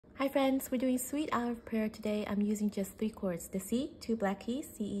Hi friends, we're doing Sweet Hour of Prayer today. I'm using just 3 chords. The C, 2 black keys,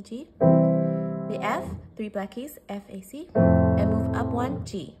 C, E, G. The F, 3 black keys, F, A, C. And move up 1,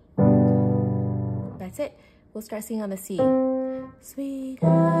 G. That's it. We'll start singing on the C. Sweet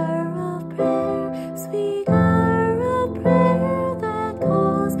hour of prayer, sweet hour of prayer that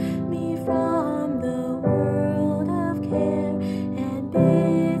calls me from the world of care and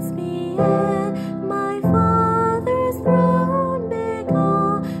bids me at my Father's throne make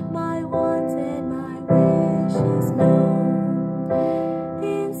all my wants and my wishes known.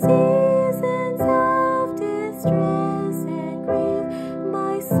 In seasons of distress and grief,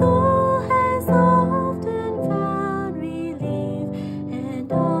 my soul has often found relief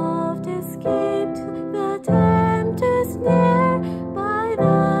and oft escaped the tempter's snare by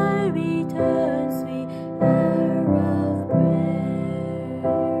thy return, sweet hour of prayer.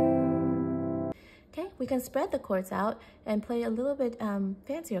 Okay, we can spread the chords out and play a little bit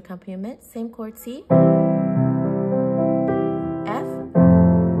fancier accompaniment. Same chord C, F,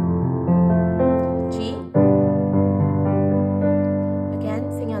 G.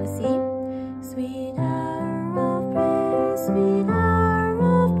 Again, sing on the C. Sweet hour of prayer, sweet hour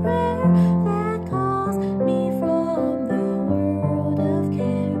of prayer that calls me from the world of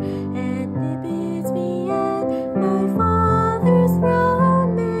care and it bids me at my Father's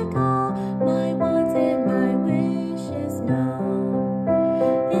throne make all my wants and my wishes known.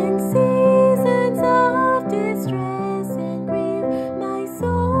 In seasons of distress and grief, my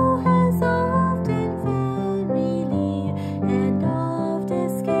soul has often found relief and oft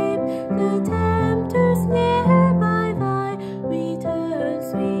escaped the tempter's snare by thy return,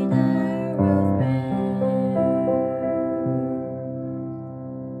 sweet hour of prayer.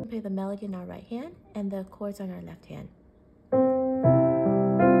 Play the melody in our right hand and the chords on our left hand.